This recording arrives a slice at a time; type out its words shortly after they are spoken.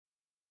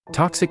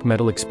Toxic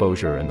metal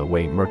exposure and the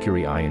way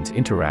mercury ions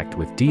interact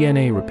with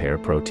DNA repair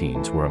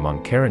proteins were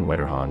among Karen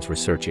Wetterhahn's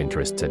research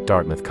interests at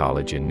Dartmouth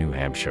College in New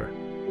Hampshire.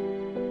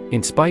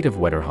 In spite of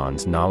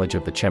Wetterhahn's knowledge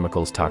of the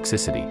chemical's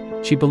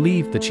toxicity, she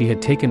believed that she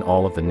had taken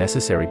all of the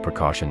necessary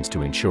precautions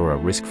to ensure a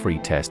risk-free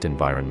test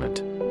environment.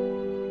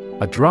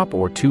 A drop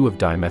or two of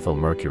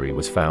dimethylmercury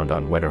was found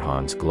on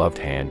Wetterhahn's gloved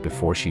hand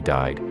before she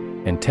died,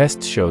 and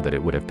tests show that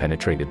it would have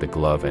penetrated the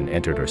glove and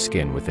entered her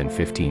skin within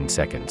 15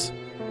 seconds.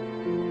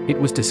 It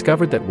was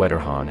discovered that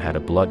Wetterhahn had a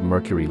blood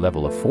mercury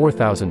level of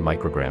 4,000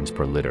 micrograms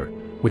per liter,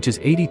 which is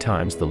 80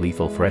 times the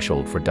lethal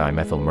threshold for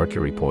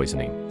dimethylmercury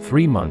poisoning,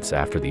 3 months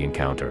after the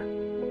encounter.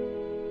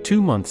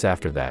 2 months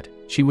after that,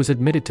 she was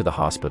admitted to the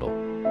hospital.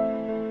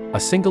 A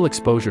single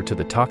exposure to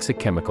the toxic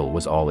chemical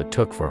was all it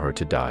took for her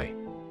to die.